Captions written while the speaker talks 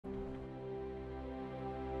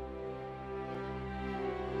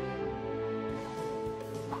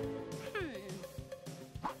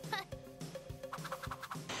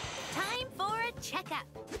check up.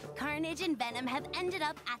 Carnage and Venom have ended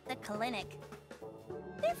up at the clinic.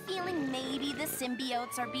 They're feeling maybe the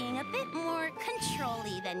symbiotes are being a bit more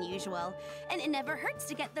control-y than usual, and it never hurts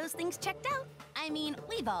to get those things checked out. I mean,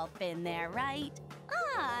 we've all been there, right?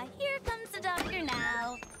 Ah, here comes the doctor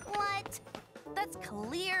now. What? That's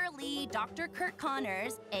clearly Dr. Kurt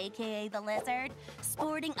Connors, aka the Lizard,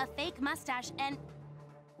 sporting a fake mustache and...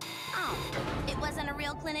 Oh, it wasn't a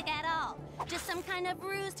real clinic at all. Just some kind of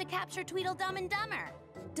ruse to capture Tweedledum and Dumber.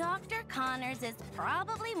 Dr. Connors is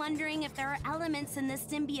probably wondering if there are elements in the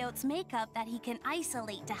symbiote's makeup that he can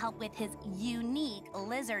isolate to help with his unique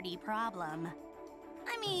lizardy problem.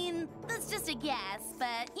 I mean, that's just a guess,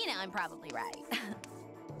 but, you know, I'm probably right.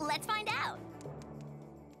 Let's find out.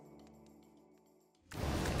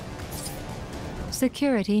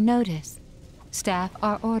 Security notice. Staff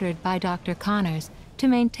are ordered by Dr. Connors to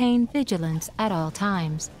maintain vigilance at all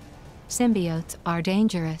times. Symbiotes are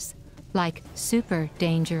dangerous, like super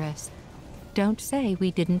dangerous. Don't say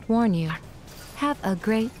we didn't warn you. Have a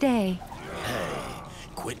great day. Hey,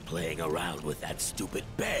 quit playing around with that stupid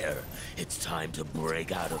bear. It's time to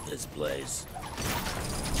break out of this place.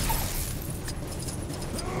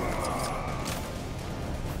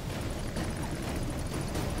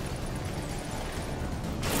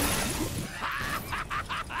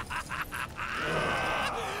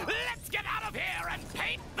 Let's get out of here and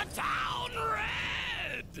paint the town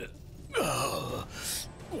red! Oh,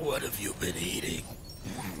 what have you been eating?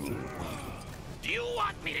 Do you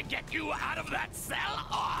want me to get you out of that cell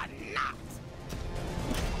or not?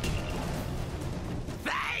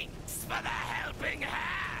 Thanks for the helping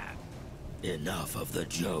hand! Enough of the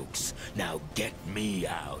jokes. Now get me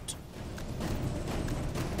out.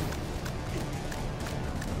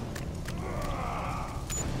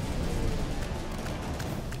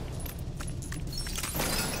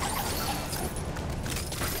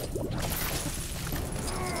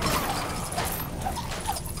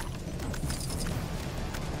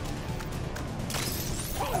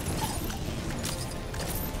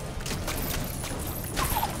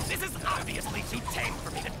 This is obviously too tame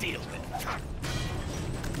for me to deal with.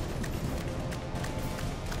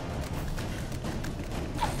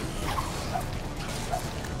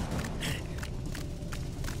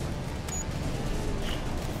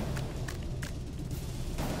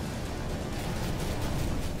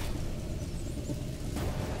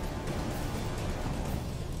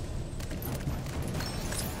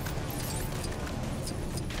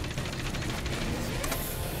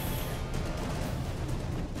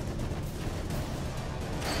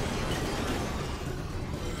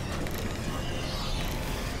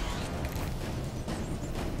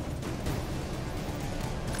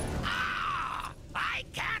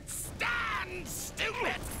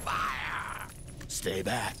 Stay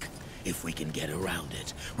back. If we can get around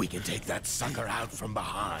it, we can take that sucker out from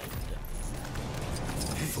behind.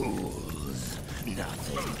 Fools.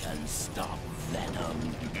 Nothing can stop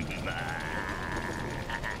Venom.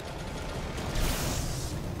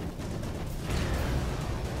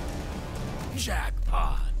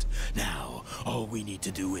 Jackpot. Now, all we need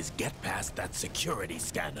to do is get past that security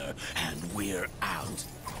scanner, and we're out.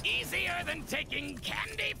 Easier than taking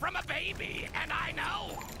candy from a baby, and I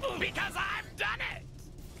know, because I've done it!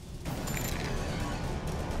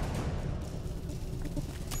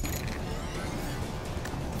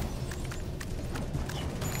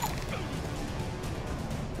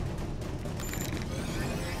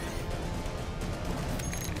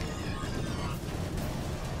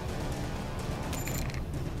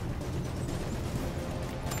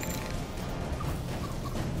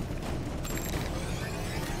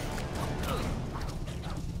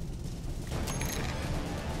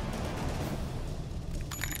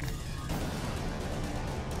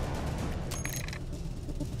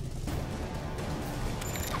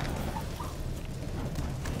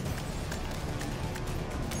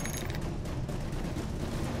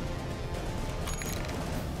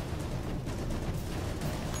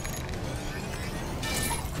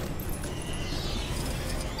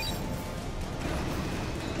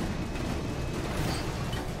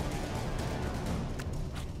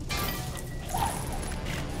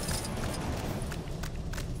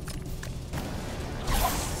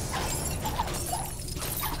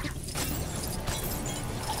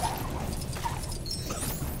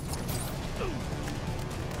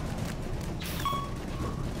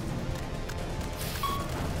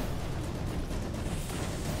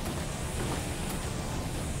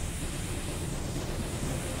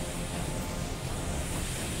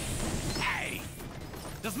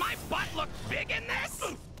 Does my butt look big in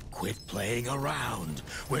this? Quit playing around.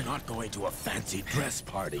 We're not going to a fancy dress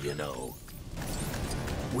party, you know.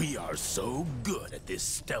 We are so good at this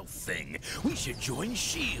stealth thing. We should join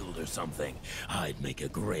S.H.I.E.L.D. or something. I'd make a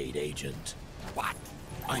great agent. What?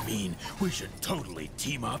 I mean, we should totally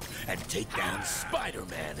team up and take down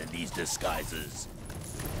Spider-Man in these disguises.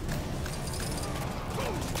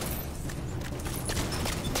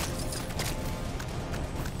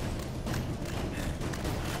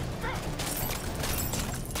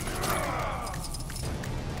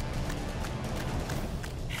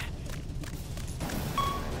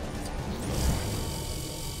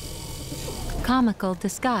 Comical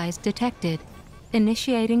disguise detected.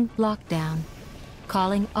 Initiating lockdown.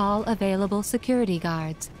 Calling all available security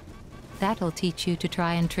guards. That'll teach you to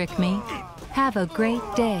try and trick me. Have a great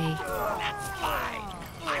day. That's fine.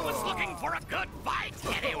 I was looking for a good fight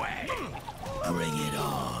anyway. Bring it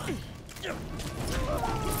on.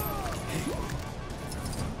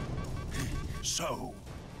 So,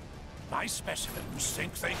 my specimens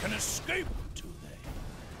think they can escape, do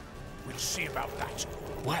they? We'll see about that.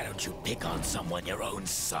 Why don't you pick on someone your own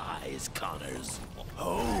size, Connors?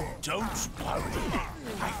 Oh, don't worry.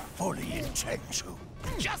 I fully intend to.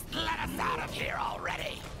 Just let us out of here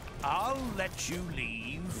already. I'll let you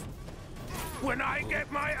leave when I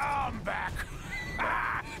get my arm back.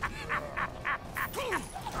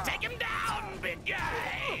 Take him down, big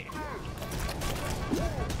guy!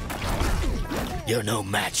 You're no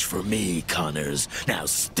match for me, Connors. Now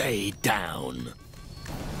stay down.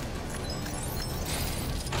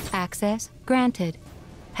 Access granted.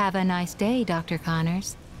 Have a nice day, Dr.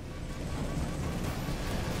 Connors.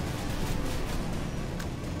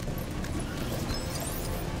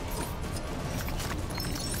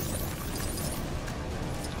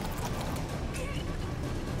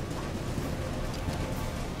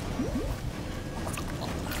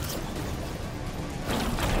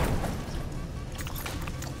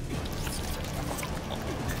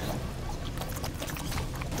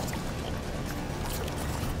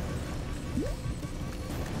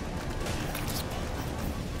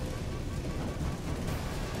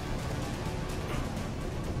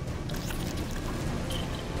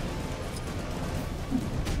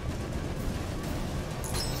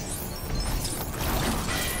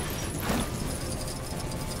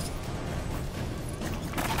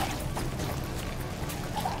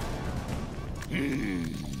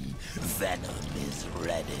 Venom is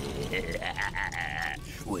ready.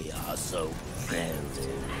 We are so very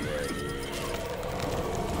ready.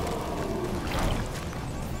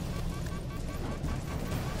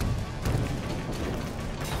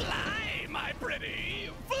 Fly, my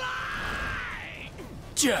pretty, fly!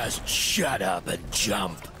 Just shut up and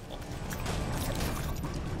jump.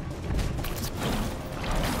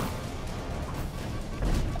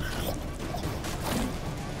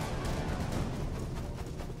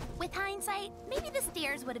 With hindsight, maybe the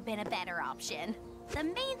stairs would have been a better option. The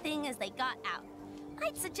main thing is they got out.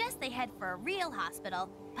 I'd suggest they head for a real hospital,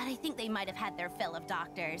 but I think they might have had their fill of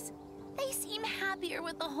doctors. They seem happier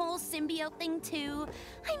with the whole symbiote thing, too.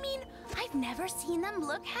 I mean, I've never seen them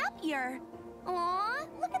look happier. Aw,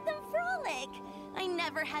 look at them frolic. I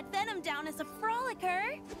never had Venom down as a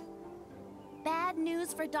frolicker. Bad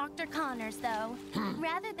news for Dr. Connors, though.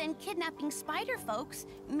 Rather than kidnapping spider folks,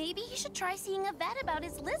 maybe he should try seeing a vet about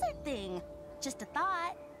his lizard thing. Just a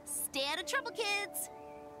thought. Stay out of trouble, kids.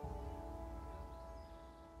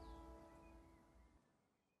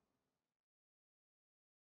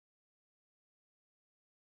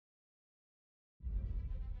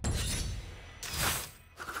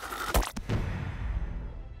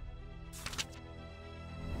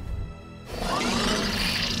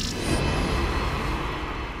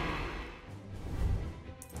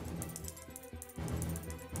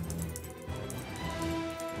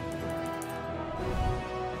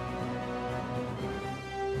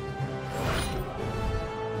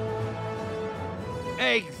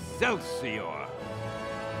 Excelsior!